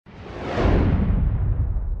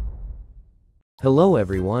Hello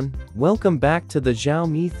everyone, welcome back to the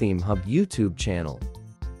Xiaomi Theme Hub YouTube channel.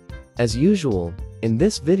 As usual, in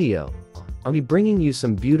this video, I'll be bringing you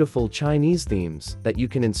some beautiful Chinese themes that you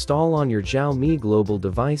can install on your Xiaomi global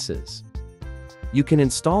devices. You can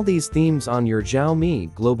install these themes on your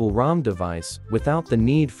Xiaomi global ROM device without the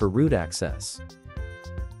need for root access.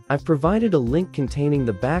 I've provided a link containing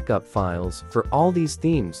the backup files for all these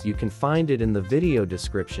themes. You can find it in the video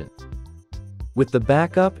description. With the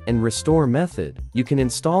backup and restore method, you can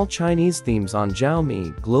install Chinese themes on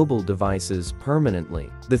Xiaomi global devices permanently.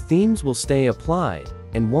 The themes will stay applied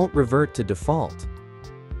and won't revert to default.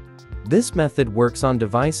 This method works on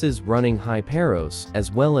devices running HyperOS as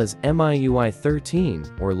well as MIUI 13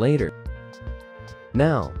 or later.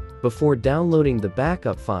 Now, before downloading the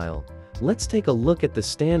backup file, let's take a look at the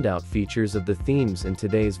standout features of the themes in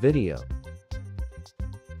today's video.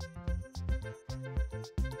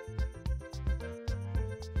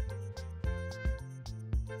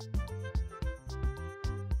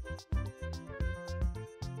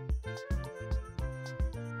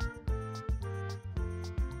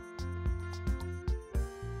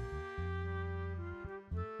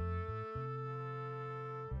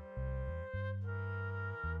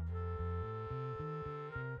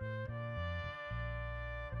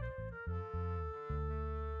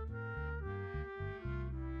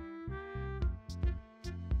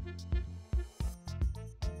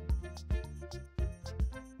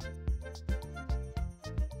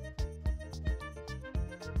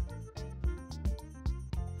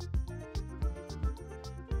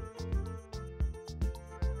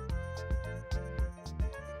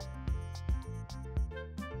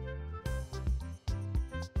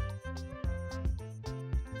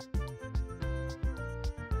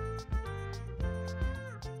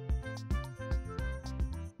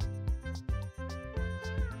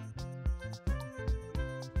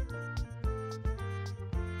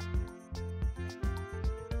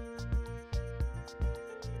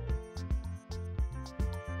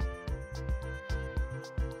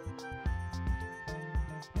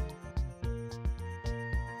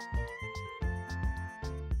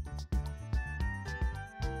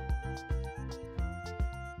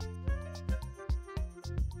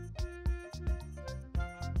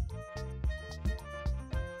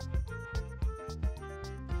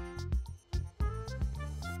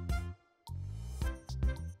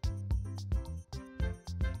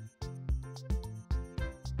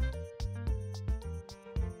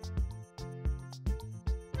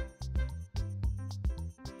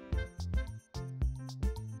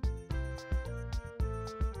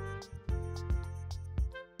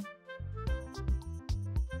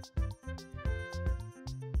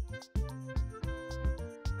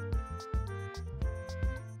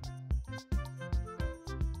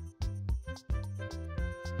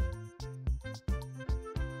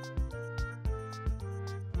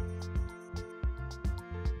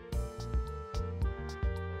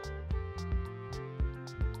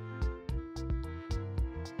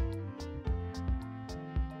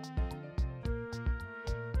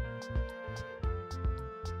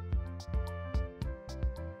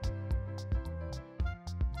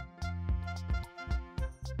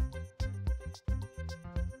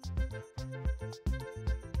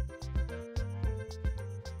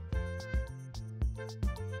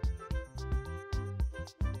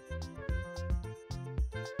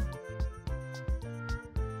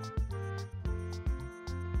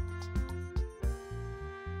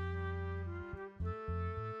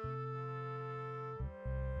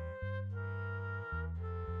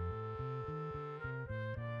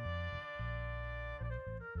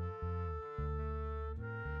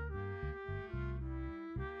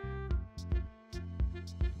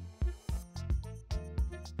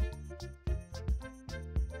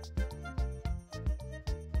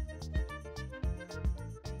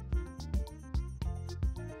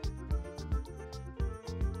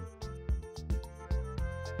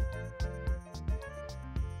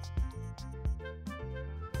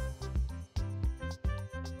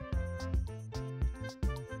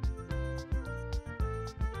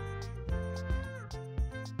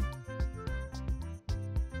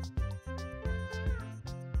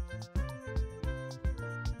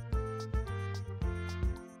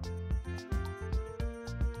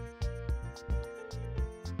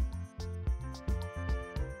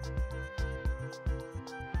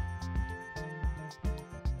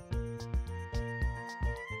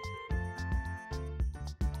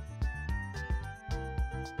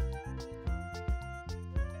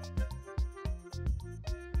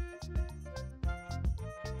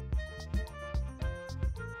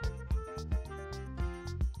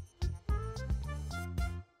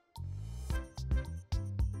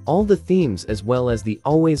 All the themes as well as the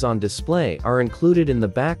always-on display are included in the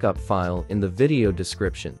backup file in the video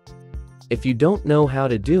description. If you don't know how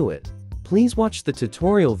to do it, please watch the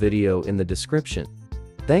tutorial video in the description.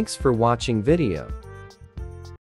 Thanks for watching video.